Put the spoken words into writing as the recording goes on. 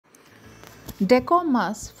Decor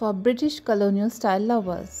must for British colonial style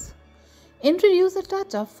lovers. Introduce a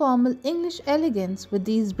touch of formal English elegance with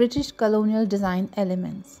these British colonial design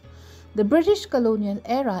elements. The British colonial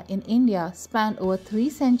era in India spanned over 3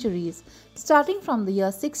 centuries, starting from the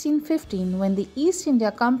year 1615 when the East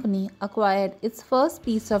India Company acquired its first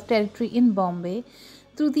piece of territory in Bombay,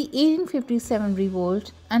 through the 1857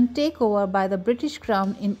 revolt and takeover by the British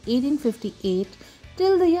Crown in 1858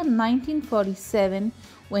 till the year 1947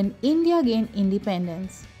 when India gained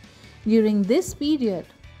independence. During this period,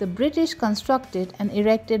 the British constructed and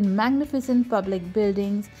erected magnificent public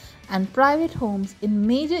buildings and private homes in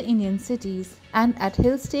major Indian cities and at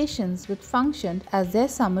hill stations which functioned as their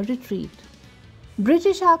summer retreat.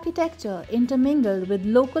 British architecture intermingled with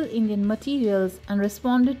local Indian materials and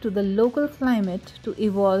responded to the local climate to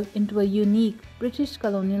evolve into a unique British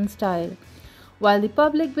colonial style, while the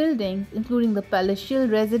public buildings, including the palatial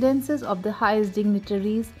residences of the highest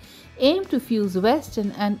dignitaries, aimed to fuse Western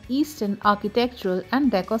and Eastern architectural and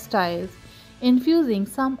decor styles, infusing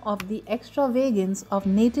some of the extravagance of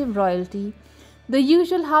native royalty. The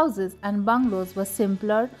usual houses and bungalows were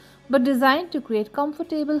simpler but designed to create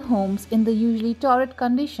comfortable homes in the usually torrid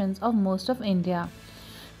conditions of most of India.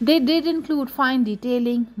 They did include fine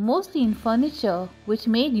detailing, mostly in furniture, which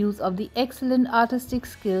made use of the excellent artistic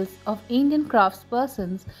skills of Indian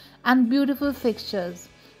craftspersons and beautiful fixtures,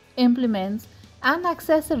 implements, and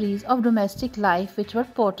accessories of domestic life which were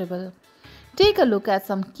portable. Take a look at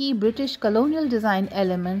some key British colonial design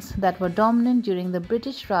elements that were dominant during the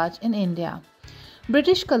British Raj in India.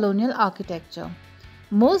 British colonial architecture.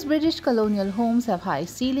 Most British colonial homes have high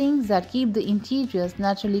ceilings that keep the interiors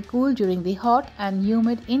naturally cool during the hot and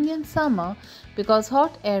humid Indian summer because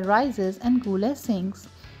hot air rises and cool air sinks.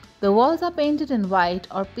 The walls are painted in white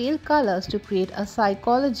or pale colors to create a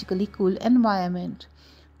psychologically cool environment.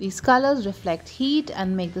 These colors reflect heat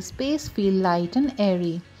and make the space feel light and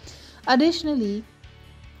airy. Additionally,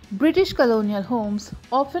 British colonial homes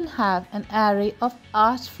often have an array of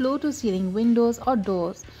arched floor-to-ceiling windows or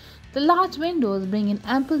doors. The large windows bring in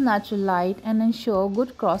ample natural light and ensure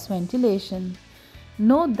good cross-ventilation.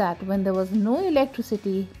 Note that when there was no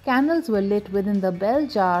electricity, candles were lit within the bell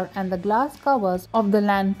jar and the glass covers of the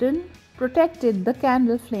lantern protected the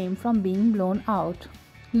candle flame from being blown out.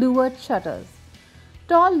 Louvered shutters.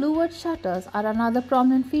 Tall louvered shutters are another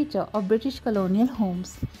prominent feature of British colonial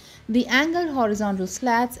homes. The angled horizontal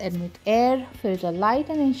slats admit air, filter light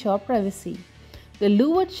and ensure privacy. The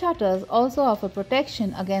louvered shutters also offer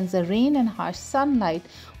protection against the rain and harsh sunlight,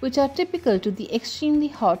 which are typical to the extremely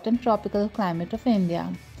hot and tropical climate of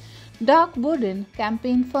India. Dark wooden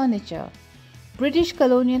campaign furniture. British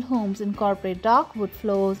colonial homes incorporate dark wood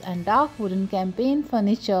floors and dark wooden campaign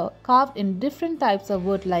furniture carved in different types of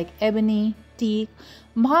wood like ebony, teak,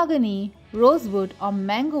 mahogany, rosewood or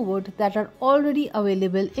mango wood that are already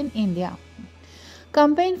available in India.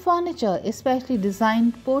 Campaign furniture is specially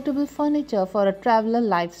designed portable furniture for a traveler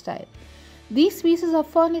lifestyle. These pieces of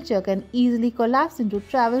furniture can easily collapse into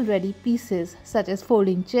travel-ready pieces such as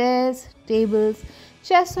folding chairs, tables,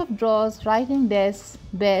 chests of drawers, writing desks,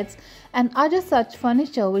 beds, and other such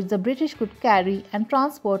furniture which the British could carry and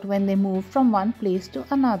transport when they moved from one place to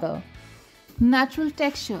another. Natural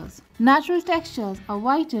textures. Natural textures are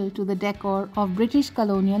vital to the decor of British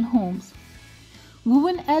colonial homes.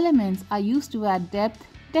 Woven elements are used to add depth,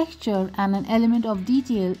 texture, and an element of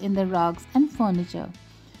detail in the rugs and furniture.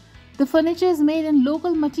 The furniture is made in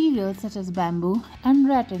local materials such as bamboo and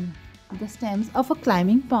rattan, the stems of a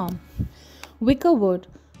climbing palm. Wickerwood,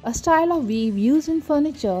 a style of weave used in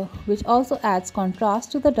furniture which also adds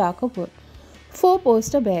contrast to the darker wood.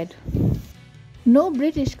 Four-poster bed. No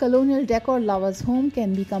British colonial decor lover's home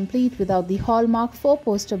can be complete without the hallmark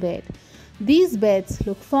four-poster bed. These beds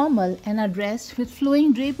look formal and are dressed with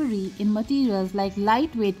flowing drapery in materials like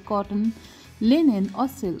lightweight cotton, linen or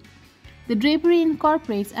silk. The drapery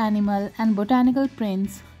incorporates animal and botanical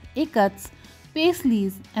prints, ikats,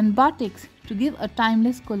 paisleys and batiks to give a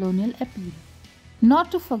timeless colonial appeal. Not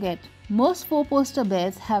to forget, most four-poster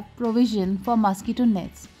beds have provision for mosquito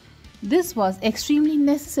nets. This was extremely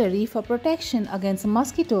necessary for protection against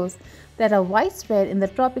mosquitoes that are widespread in the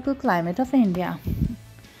tropical climate of India.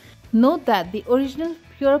 Note that the original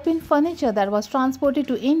European furniture that was transported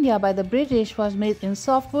to India by the British was made in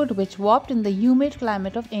softwood which warped in the humid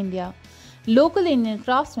climate of India. Local Indian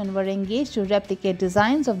craftsmen were engaged to replicate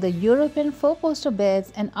designs of the European four-poster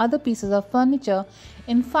beds and other pieces of furniture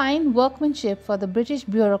in fine workmanship for the British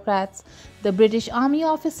bureaucrats, the British army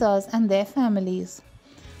officers and their families.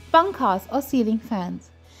 Punkahs or ceiling fans.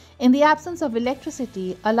 In the absence of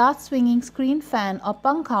electricity, a large swinging screen fan or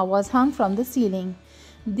punkah was hung from the ceiling.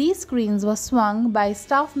 These screens were swung by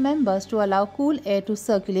staff members to allow cool air to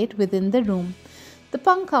circulate within the room. The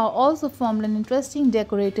punkah also formed an interesting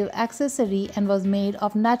decorative accessory and was made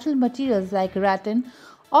of natural materials like rattan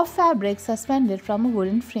or fabric suspended from a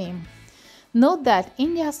wooden frame. Note that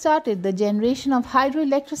India started the generation of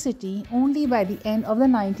hydroelectricity only by the end of the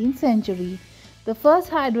 19th century. The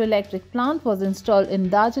first hydroelectric plant was installed in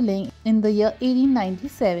Darjeeling in the year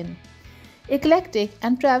 1897. Eclectic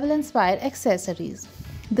and travel-inspired accessories.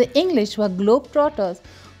 The English were globetrotters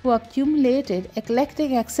who accumulated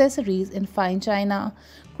eclectic accessories in fine china,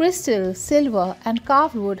 crystal, silver, and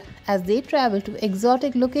carved wood as they traveled to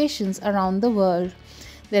exotic locations around the world.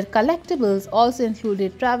 Their collectibles also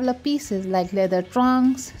included traveler pieces like leather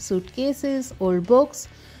trunks, suitcases, old books,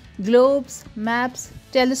 globes, maps,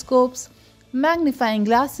 telescopes, magnifying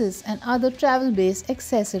glasses, and other travel-based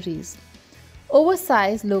accessories.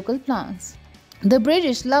 Oversized local plants. The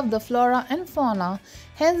British loved the flora and fauna,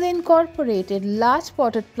 hence they incorporated large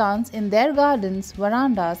potted plants in their gardens,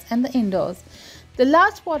 verandas, and the indoors. The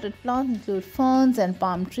large potted plants include ferns and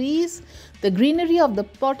palm trees. The greenery of the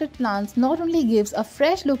potted plants not only gives a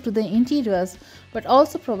fresh look to the interiors but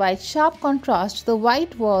also provides sharp contrast to the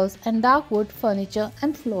white walls and dark wood furniture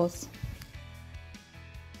and floors.